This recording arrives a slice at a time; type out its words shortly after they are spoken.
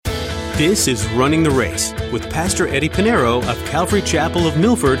This is Running the Race with Pastor Eddie Pinero of Calvary Chapel of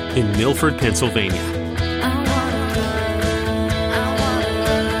Milford in Milford, Pennsylvania.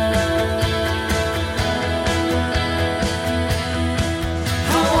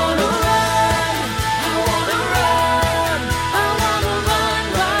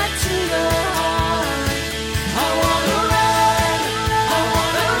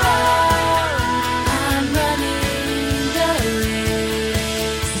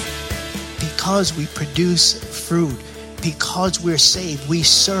 Because we produce fruit, because we're saved, we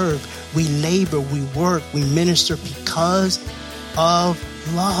serve, we labor, we work, we minister because of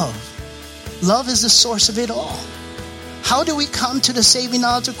love. Love is the source of it all. How do we come to the saving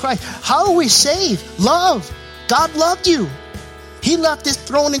knowledge of Christ? How are we saved? Love. God loved you. He left his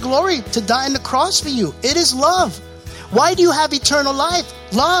throne in glory to die on the cross for you. It is love. Why do you have eternal life?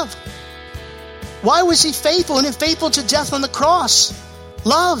 Love. Why was he faithful and faithful to death on the cross?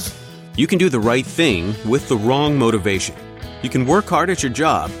 Love. You can do the right thing with the wrong motivation. You can work hard at your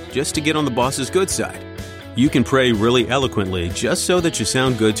job just to get on the boss's good side. You can pray really eloquently just so that you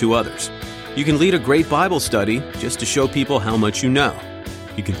sound good to others. You can lead a great Bible study just to show people how much you know.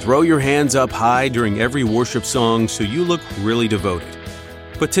 You can throw your hands up high during every worship song so you look really devoted.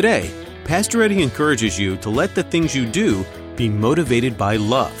 But today, Pastor Eddie encourages you to let the things you do be motivated by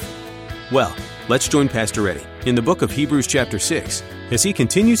love. Well, let's join Pastor Eddie in the book of Hebrews chapter 6 as he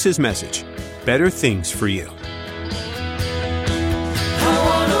continues his message, Better Things for You.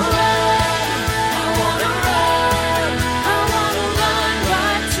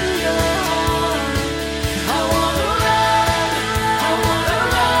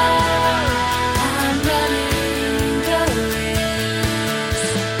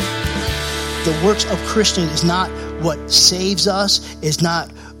 The works of Christian is not what saves us, is not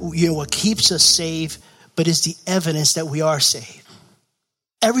what keeps us saved, but is the evidence that we are saved.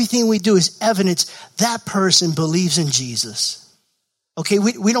 Everything we do is evidence that person believes in Jesus. Okay,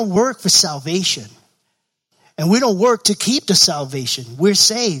 we don't work for salvation. And we don't work to keep the salvation. We're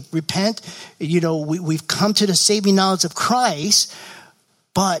saved. Repent. We've come to the saving knowledge of Christ,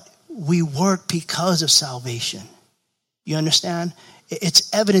 but we work because of salvation. You understand?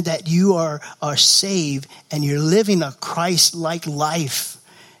 It's evident that you are saved and you're living a Christ-like life.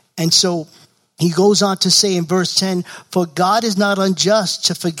 And so he goes on to say in verse 10, for God is not unjust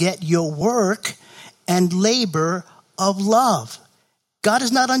to forget your work and labor of love. God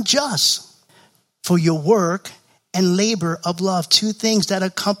is not unjust for your work and labor of love. Two things that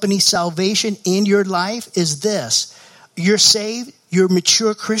accompany salvation in your life is this. You're saved. You're a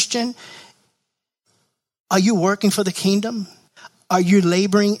mature Christian. Are you working for the kingdom? Are you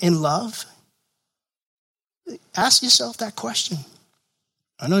laboring in love? Ask yourself that question.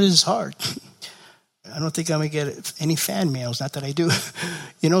 I know this is hard. I don't think I'm going to get any fan mails. Not that I do.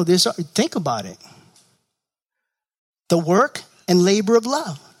 Think about it. The work and labor of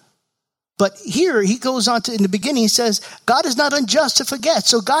love. But here he goes on to, in the beginning, he says, God is not unjust to forget.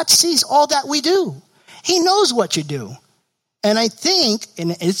 So God sees all that we do. He knows what you do. And I think,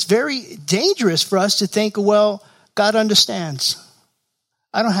 and it's very dangerous for us to think, well, God understands.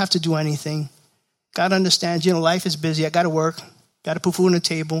 I don't have to do anything. God understands, life is busy. I got to work. Got to put food on the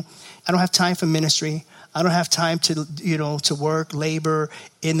table. I don't have time for ministry. I don't have time to work, labor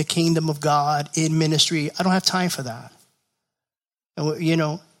in the kingdom of God, in ministry. I don't have time for that.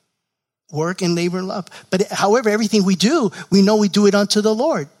 And, work and labor and love. But however, everything we do, we know we do it unto the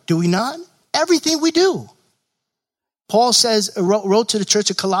Lord. Do we not? Everything we do. Paul wrote to the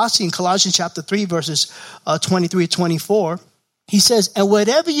church of Colossae in Colossians chapter 3, verses 23 to 24. He says, and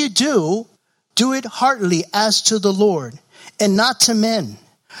whatever you do, do it heartily as to the Lord and not to men,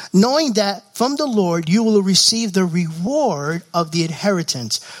 knowing that from the Lord you will receive the reward of the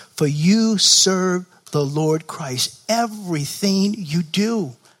inheritance, for you serve the Lord Christ. Everything you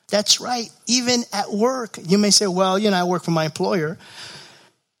do. That's right. Even at work. You may say, well, I work for my employer.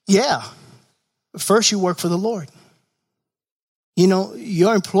 Yeah. First you work for the Lord.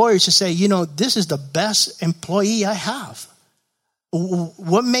 Your employer should say, this is the best employee I have.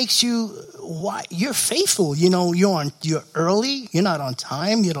 What makes you, why you're faithful, you're early, you're not on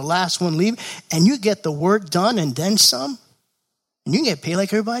time, you're the last one leaving, and you get the work done and then some, and you can get paid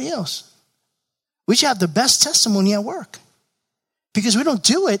like everybody else. We should have the best testimony at work because we don't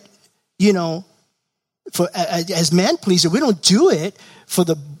do it, for as man pleaser. We don't do it for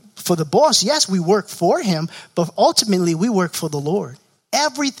the boss. Yes, we work for him, but ultimately we work for the Lord.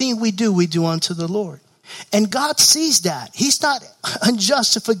 Everything we do unto the Lord. And God sees that. He's not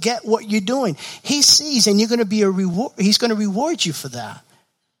unjust to forget what you're doing. He sees, and you're going to be He's going to reward you for that.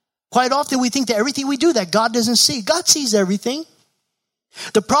 Quite often we think that everything we do that God doesn't see. God sees everything.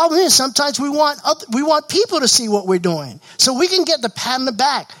 The problem is sometimes we want people to see what we're doing so we can get the pat on the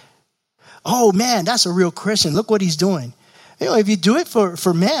back. Oh man, that's a real Christian. Look what he's doing. If you do it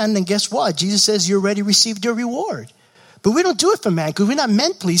for man, then guess what? Jesus says you already received your reward. But we don't do it for man because we're not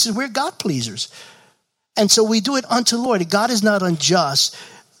men pleasers. We're God pleasers. And so we do it unto the Lord. God is not unjust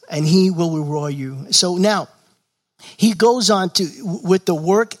and he will reward you. So now he goes on with the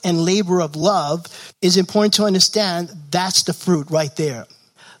work and labor of love. Is important to understand that's the fruit right there.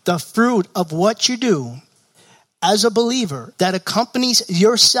 The fruit of what you do as a believer that accompanies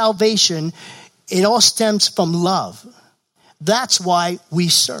your salvation, it all stems from love. That's why we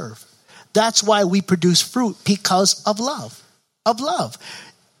serve. That's why we produce fruit, because of love. Of love.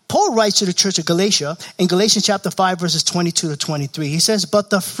 Paul writes to the church of Galatia in Galatians chapter 5, verses 22 to 23. He says,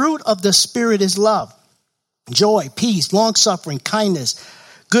 but the fruit of the Spirit is love, joy, peace, long-suffering, kindness,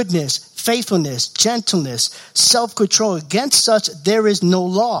 goodness, faithfulness, gentleness, self-control. Against such there is no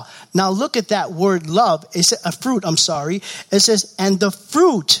law. Now look at that word love. It's a fruit, It says, and the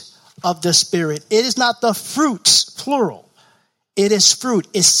fruit of the Spirit. It is not the fruits, plural. It is fruit,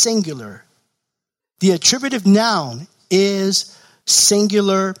 is singular. The attributive noun is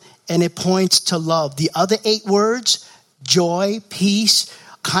singular and it points to love. The other 8 words, joy, peace,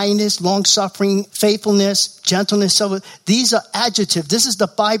 kindness, long-suffering, faithfulness, gentleness, these are adjectives. This is the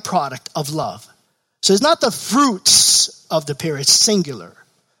byproduct of love. So it's not the fruits of the Spirit, it's singular,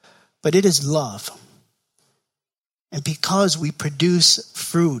 but it is love. And because we produce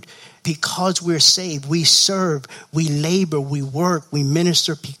fruit, because we're saved, we serve, we labor, we work, we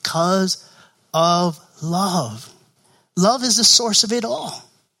minister because of love. Love is the source of it all.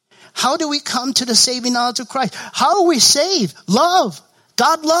 How do we come to the saving knowledge of Christ? How are we saved? Love.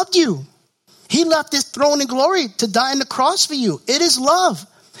 God loved you. He left his throne in glory to die on the cross for you. It is love.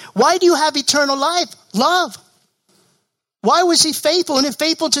 Why do you have eternal life? Love. Why was he faithful and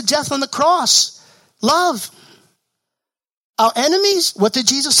faithful to death on the cross? Love. Our enemies, what did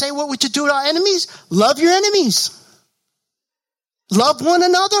Jesus say what we should do to our enemies? Love your enemies. Love one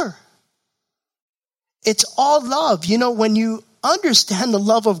another. It's all love. When you understand the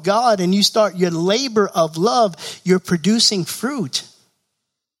love of God and you start your labor of love, you're producing fruit.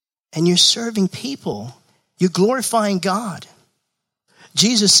 And you're serving people. You're glorifying God.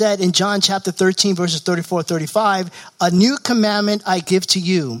 Jesus said in John chapter 13, verses 34, 35, a new commandment I give to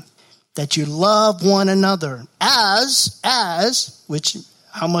you, that you love one another which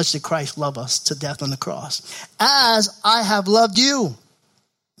how much did Christ love us to death on the cross? As I have loved you.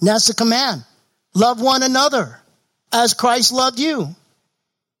 And that's the command. Love one another as Christ loved you.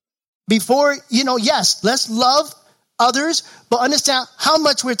 Before, yes, let's love others, but understand how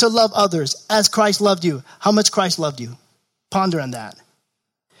much we're to love others as Christ loved you. How much Christ loved you. Ponder on that.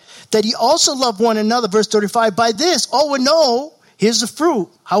 That he also loved one another, verse 35. By this, all would know, here's the fruit.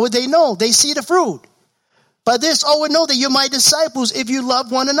 How would they know? They see the fruit. By this, all would know that you're my disciples if you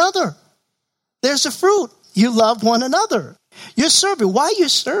love one another. There's the fruit. You love one another. You're serving. Why are you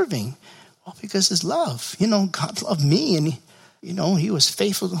serving? Well, because it's love. God loved me and, he was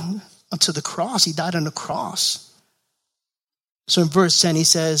faithful unto the cross. He died on the cross. So in verse 10, he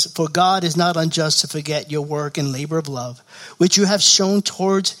says, for God is not unjust to forget your work and labor of love, which you have shown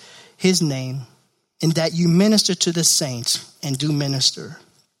towards his name, in that you minister to the saints and do minister.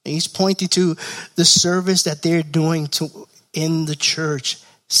 And he's pointing to the service that they're doing in the church.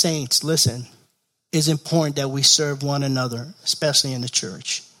 Saints, listen, it's important that we serve one another, especially in the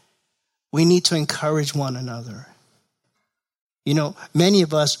church. We need to encourage one another. Many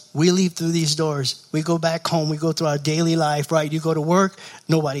of us, we leave through these doors. We go back home. We go through our daily life, right? You go to work.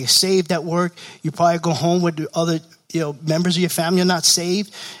 Nobody is saved at work. You probably go home with the other, members of your family are not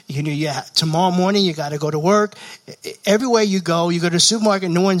saved. Tomorrow morning, you got to go to work. Everywhere you go to the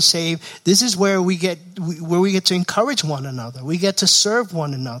supermarket, no one's saved. This is where we get to encourage one another. We get to serve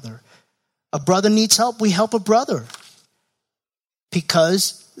one another. A brother needs help. We help a brother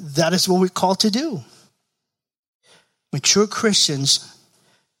because that is what we're called to do. Mature Christians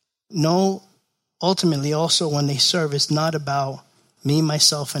know ultimately also when they serve, it's not about me,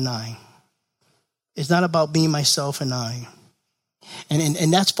 myself, and I. It's not about me, myself, and I.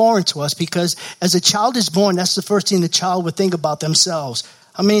 And that's foreign to us because as a child is born, that's the first thing the child would think about themselves.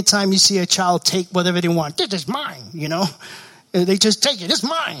 How many times you see a child take whatever they want? This is mine, They just take it. It's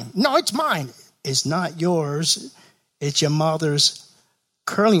mine. No, it's mine. It's not yours. It's your mother's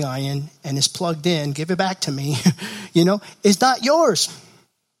curling iron and it's plugged in. Give it back to me. It's not yours.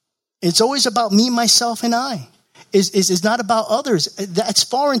 It's always about me, myself, and I. It's not about others. That's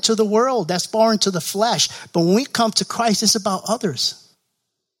foreign to the world. That's foreign to the flesh. But when we come to Christ, it's about others.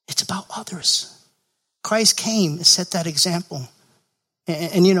 It's about others. Christ came and set that example.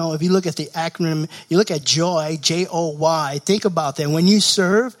 And you know, if you look at the acronym, you look at joy, J-O-Y, think about that. When you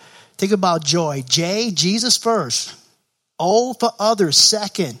serve, think about joy. J, Jesus first. O, for others,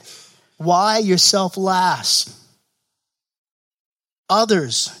 second. Y, yourself last.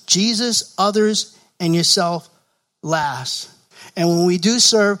 Others, Jesus, others, and yourself last. And when we do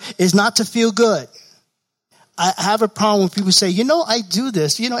serve, it's not to feel good. I have a problem when people say, you know, I do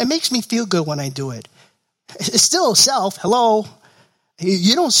this. You know, it makes me feel good when I do it. It's still self. Hello.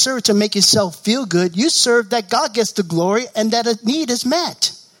 You don't serve to make yourself feel good. You serve that God gets the glory and that a need is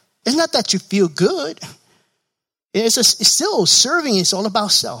met. It's not that you feel good. It's still serving. It's all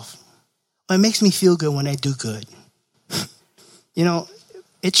about self. But it makes me feel good when I do good. You know,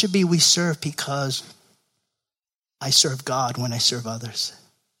 it should be we serve because I serve God when I serve others.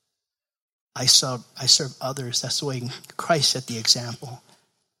 I serve others. That's the way Christ set the example.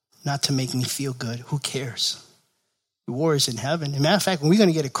 Not to make me feel good. Who cares? The war is in heaven. As a matter of fact, when we're going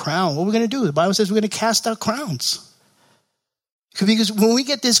to get a crown, what we're going to do? The Bible says we're going to cast out crowns. Because when we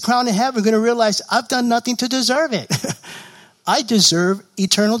get this crown in heaven, we're going to realize I've done nothing to deserve it. I deserve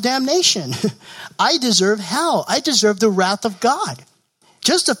eternal damnation. I deserve hell. I deserve the wrath of God.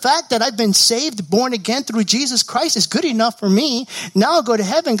 Just the fact that I've been saved, born again through Jesus Christ is good enough for me. Now I'll go to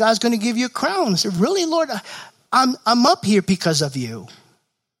heaven. God's going to give you a crown. I said, really, Lord, I'm up here because of you.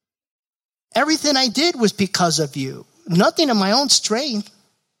 Everything I did was because of you. Nothing in my own strength.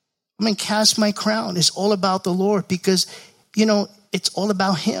 I'm going to cast my crown. It's all about the Lord because, you know, it's all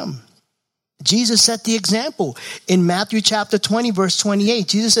about him. Jesus set the example. In Matthew chapter 20, verse 28,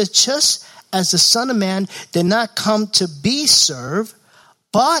 Jesus says, just as the Son of Man did not come to be served,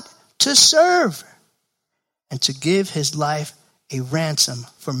 but to serve and to give his life a ransom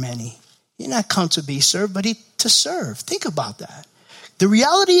for many. He did not come to be served, but to serve. Think about that. The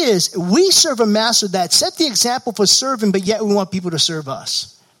reality is we serve a master that set the example for serving, but yet we want people to serve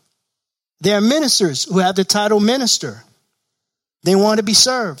us. There are ministers who have the title minister. They want to be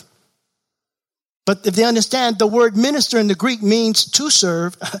served. But if they understand the word minister in the Greek means to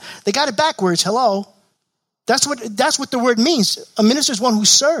serve, they got it backwards. Hello. That's what the word means. A minister is one who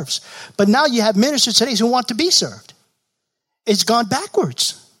serves. But now you have ministers today who want to be served. It's gone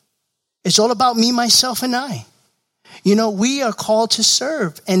backwards. It's all about me, myself, and I. You know, we are called to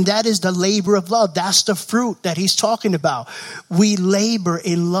serve, and that is the labor of love. That's the fruit that he's talking about. We labor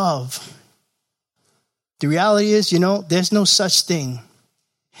in love. The reality is, you know, there's no such thing.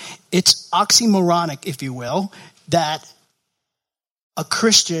 It's oxymoronic, if you will, that a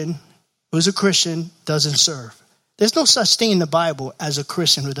Christian who's a Christian doesn't serve. There's no such thing in the Bible as a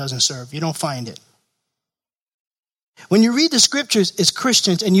Christian who doesn't serve. You don't find it. When you read the scriptures as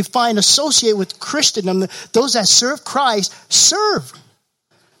Christians and you find associated with Christendom, those that serve Christ, serve.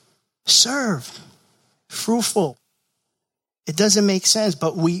 Serve. Fruitful. It doesn't make sense,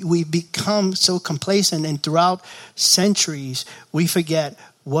 but we become so complacent, and throughout centuries, we forget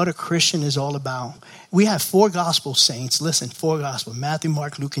what a Christian is all about. We have 4 gospel saints. Listen, 4 gospel: Matthew,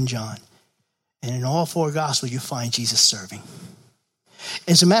 Mark, Luke, and John. And in all 4 gospels, you find Jesus serving.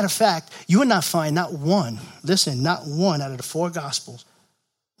 As a matter of fact, you will not find not one out of the 4 gospels,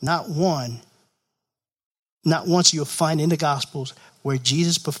 not once you'll find in the gospels where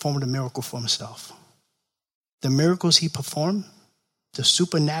Jesus performed a miracle for himself. The miracles he performed, the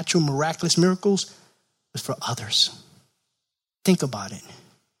supernatural, miraculous miracles, was for others. Think about it.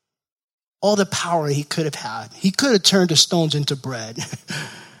 All the power he could have had. He could have turned the stones into bread.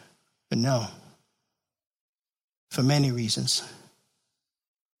 But no. For many reasons.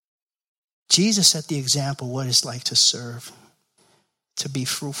 Jesus set the example what it's like to serve, to be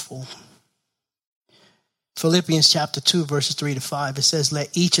fruitful. Philippians chapter 2, verses 3-5, it says, let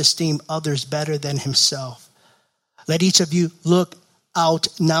each esteem others better than himself. Let each of you look out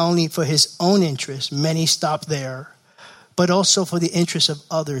not only for his own interest, many stop there, but also for the interest of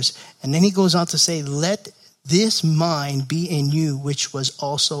others. And then he goes on to say, let this mind be in you, which was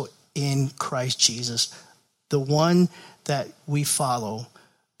also in Christ Jesus. The one that we follow,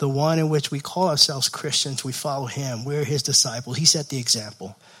 the one in which we call ourselves Christians, we follow him. We're his disciples. He set the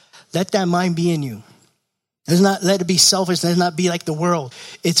example. Let that mind be in you. Let's not let it be selfish. Let's not be like the world.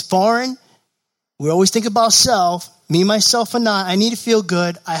 It's foreign. We always think about self, me, myself, and I need to feel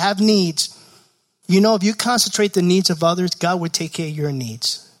good. I have needs. You know, if you concentrate the needs of others, God will take care of your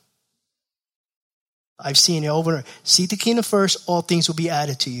needs. I've seen it over and over. Seek the kingdom first, all things will be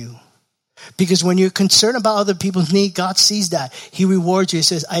added to you. Because when you're concerned about other people's needs, God sees that. He rewards you. He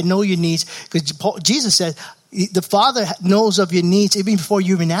says, I know your needs. Because Jesus said, the Father knows of your needs even before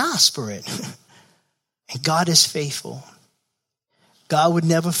you even ask for it. And God is faithful. God would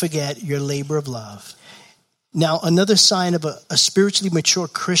never forget your labor of love. Now, another sign of a spiritually mature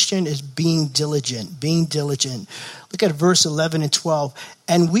Christian is being diligent, being diligent. Look at verse 11 and 12.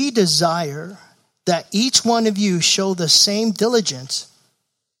 And we desire that each one of you show the same diligence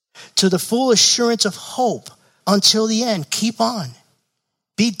to the full assurance of hope until the end. Keep on.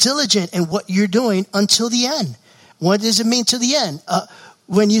 Be diligent in what you're doing until the end. What does it mean to the end?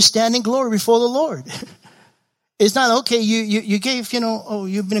 When you stand in glory before the Lord. It's not, okay, you gave,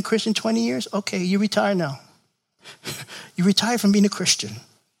 you've been a Christian 20 years? Okay, you retire now. You retire from being a Christian.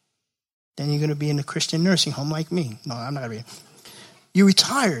 Then you're going to be in a Christian nursing home like me. No, I'm not going to be. You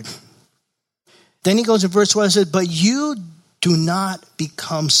retired. Then he goes in verse 12 and says, but you do not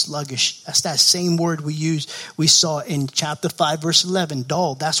become sluggish. That's that same word we saw in chapter 5, verse 11,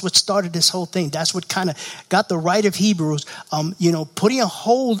 dull. That's what started this whole thing. That's what kind of got the writer of Hebrews, putting a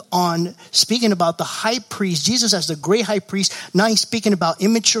hold on speaking about the high priest, Jesus as the great high priest. Now he's speaking about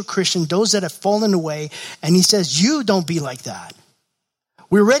immature Christians, those that have fallen away. And he says, you don't be like that.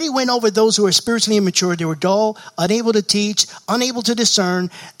 We already went over those who are spiritually immature. They were dull, unable to teach, unable to discern.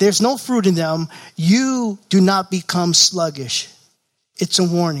 There's no fruit in them. You do not become sluggish. It's a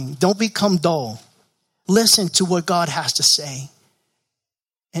warning. Don't become dull. Listen to what God has to say.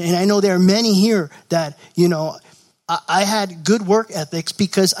 And I know there are many here that, I had good work ethics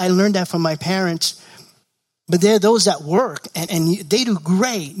because I learned that from my parents. But there are those that work and they do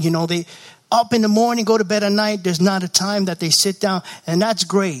great. They up in the morning, go to bed at night. There's not a time that they sit down. And that's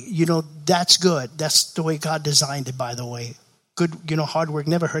great. That's good. That's the way God designed it, by the way. Good, hard work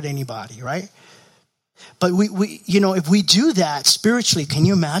never hurt anybody, right? But we if we do that spiritually, can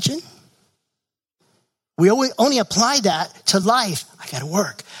you imagine? We only apply that to life. I got to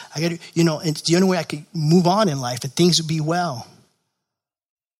work. I got to, it's the only way I could move on in life and things would be well.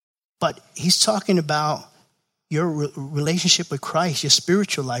 But he's talking about your relationship with Christ, your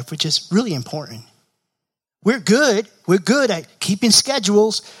spiritual life, which is really important. We're good. We're good at keeping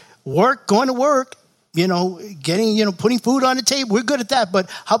schedules, going to work, getting, putting food on the table. We're good at that. But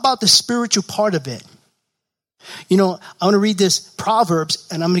how about the spiritual part of it? I want to read this Proverbs,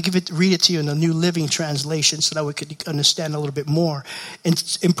 and I'm going to read it to you in the New Living Translation so that we could understand a little bit more.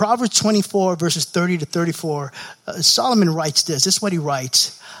 In Proverbs 24, verses 30 to 34, Solomon writes this. This is what he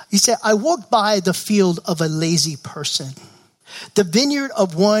writes. He said, I walked by the field of a lazy person, the vineyard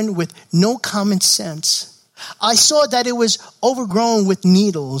of one with no common sense. I saw that it was overgrown with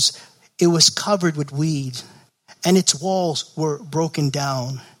needles. It was covered with weeds, and its walls were broken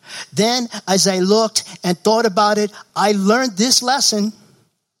down. Then, as I looked and thought about it, I learned this lesson.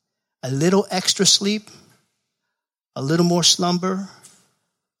 A little extra sleep, a little more slumber,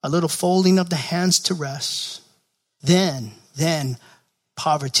 a little folding of the hands to rest. Then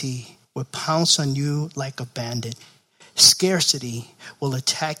poverty will pounce on you like a bandit. Scarcity will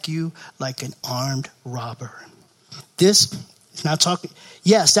attack you like an armed robber. This is not talking.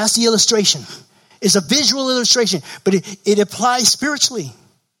 Yes, that's the illustration. It's a visual illustration, but it applies spiritually.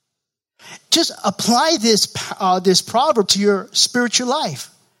 Just apply this proverb to your spiritual life.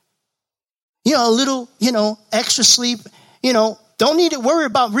 A little, extra sleep, don't need to worry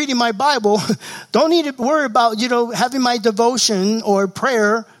about reading my Bible. Don't need to worry about, having my devotion or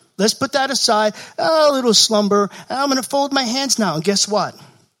prayer. Let's put that aside. A little slumber. I'm going to fold my hands now. And guess what?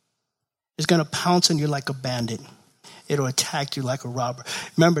 It's going to pounce on you like a bandit. It'll attack you like a robber.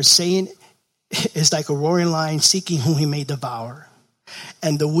 Remember, Satan is like a roaring lion seeking whom he may devour.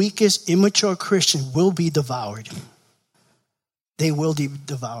 And the weakest, immature Christian will be devoured. They will be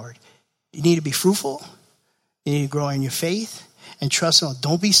devoured. You need to be fruitful. You need to grow in your faith and trust him.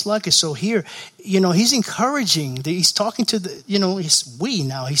 Don't be sluggish. So here, he's encouraging. He's talking to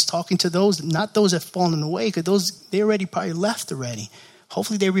he's talking to those, not those that have fallen away, because they already probably left already.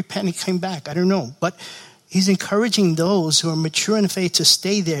 Hopefully they repent and came back. I don't know. But he's encouraging those who are mature in faith to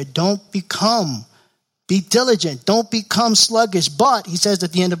stay there. Be diligent. Don't become sluggish. But, he says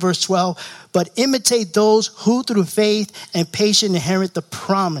at the end of verse 12, but imitate those who through faith and patience inherit the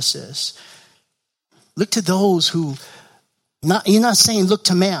promises. Look to those who, you're not saying look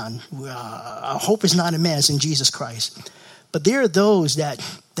to man. Our hope is not in man, it's in Jesus Christ. But there are those that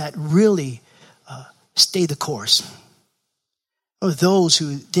really stay the course. Or those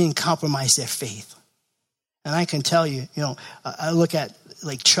who didn't compromise their faith. And I can tell you, I look at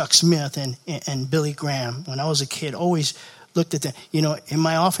like Chuck Smith and Billy Graham. When I was a kid, always looked at them. In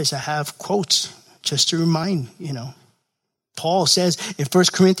my office, I have quotes just to remind, Paul says in 1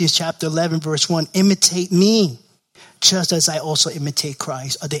 Corinthians chapter 11, verse 1, imitate me just as I also imitate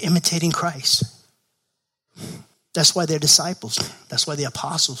Christ. Are they imitating Christ? That's why they're disciples. That's why they're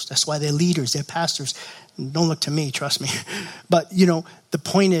apostles. That's why they're leaders. They're pastors. Don't look to me, trust me. But, the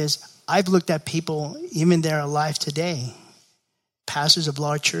point is, I've looked at people, even they're alive today, pastors of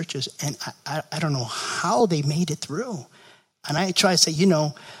large churches, and I don't know how they made it through. And I try to say,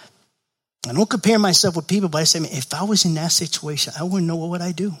 I don't compare myself with people, but I say, if I was in that situation, I wouldn't know what would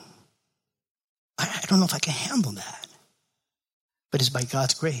I do. I don't know if I can handle that. But it's by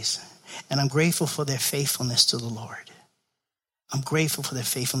God's grace. And I'm grateful for their faithfulness to the Lord. I'm grateful for their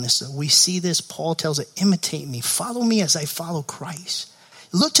faithfulness. We see this. Paul tells us, imitate me. Follow me as I follow Christ.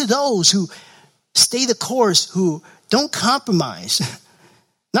 Look to those who stay the course, who don't compromise.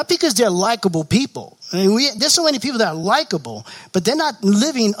 Not because they're likable people. There's so many people that are likable, but they're not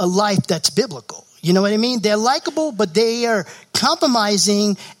living a life that's biblical. You know what I mean? They're likable, but they are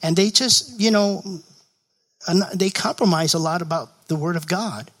compromising, and they just, they compromise a lot about the Word of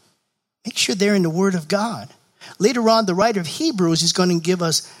God. Make sure they're in the Word of God. Later on, the writer of Hebrews is going to give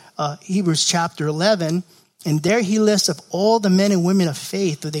us Hebrews chapter 11, and there he lists of all the men and women of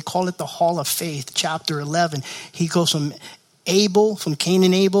faith, or they call it the Hall of Faith, chapter 11. He goes from Abel, from Cain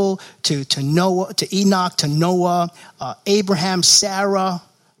and Abel, to Noah, to Enoch, to Noah, Abraham, Sarah,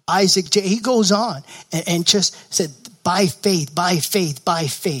 Isaac. He goes on and just said, by faith, by faith, by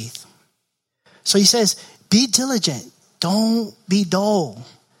faith. So he says, be diligent. Don't be dull.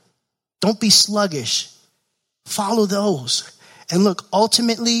 Don't be sluggish. Follow those. And look,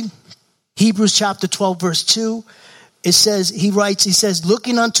 ultimately, Hebrews chapter 12, verse 2, he says,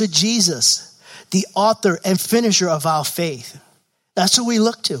 looking unto Jesus, the author and finisher of our faith. That's who we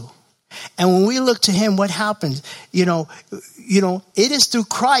look to. And when we look to him, what happens? It is through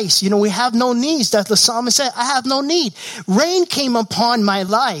Christ. We have no needs. That the psalmist said, I have no need. Rain came upon my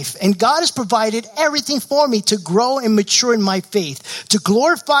life, and God has provided everything for me to grow and mature in my faith, to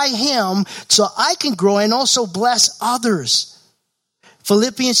glorify him so I can grow and also bless others.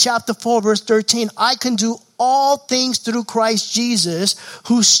 Philippians chapter 4, verse 13, I can do all things through Christ Jesus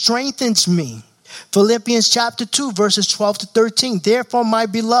who strengthens me. Philippians chapter 2, verses 12 to 13. Therefore, my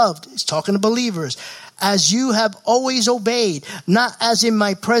beloved, he's talking to believers, as you have always obeyed, not as in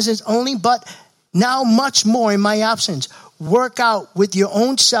my presence only, but now much more in my absence. Work out with your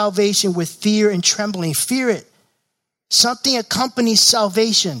own salvation with fear and trembling. Fear it. Something accompanies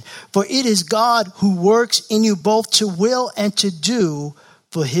salvation, for it is God who works in you both to will and to do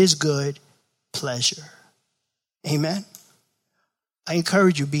for his good pleasure. Amen. I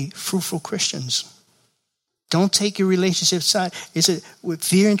encourage you, be fruitful Christians. Don't take your relationship side. With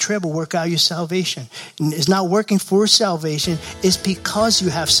fear and tremble, work out your salvation. And it's not working for salvation. It's because you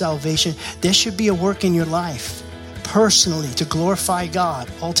have salvation. There should be a work in your life, personally, to glorify God,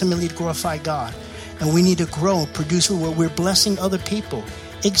 ultimately to glorify God. And we need to grow and produce where we're blessing other people.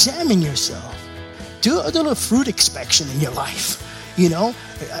 Examine yourself. Do a little fruit inspection in your life.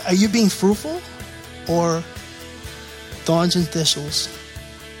 Are you being fruitful or thorns and thistles?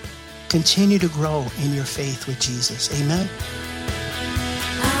 Continue to grow in your faith with Jesus. Amen.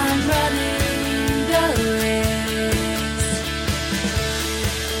 I'm running the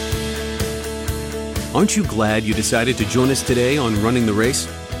race. Aren't you glad you decided to join us today on Running the Race?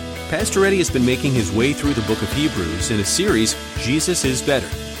 Pastor Eddie has been making his way through the book of Hebrews in a series, Jesus is Better.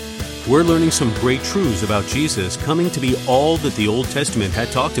 We're learning some great truths about Jesus coming to be all that the Old Testament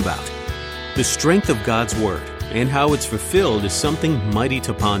had talked about. The strength of God's Word and how it's fulfilled is something mighty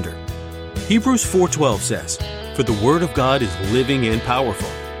to ponder. Hebrews 4:12 says, For the Word of God is living and powerful,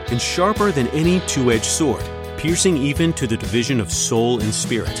 and sharper than any two-edged sword, piercing even to the division of soul and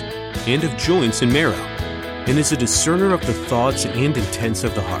spirit, and of joints and marrow, and is a discerner of the thoughts and intents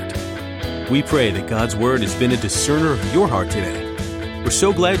of the heart. We pray that God's Word has been a discerner of your heart today. We're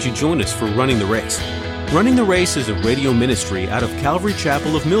so glad you joined us for Running the Race. Running the Race is a radio ministry out of Calvary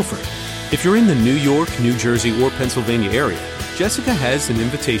Chapel of Milford. If you're in the New York, New Jersey, or Pennsylvania area, Jessica has an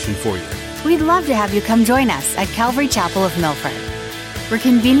invitation for you. We'd love to have you come join us at Calvary Chapel of Milford. We're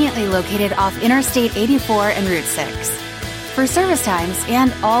conveniently located off Interstate 84 and Route 6. For service times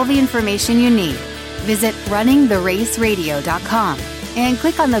and all the information you need, visit runningtheraceradio.com and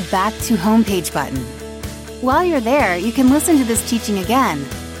click on the Back to Homepage button. While you're there, you can listen to this teaching again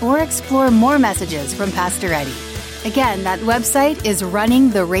or explore more messages from Pastor Eddie. Again, that website is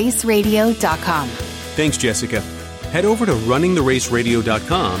runningtheraceradio.com. Thanks, Jessica. Head over to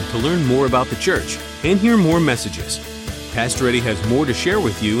runningtheraceradio.com to learn more about the church and hear more messages. Pastor Eddie has more to share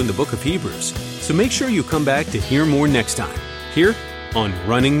with you in the book of Hebrews, so make sure you come back to hear more next time, here on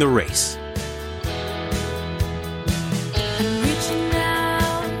Running the Race.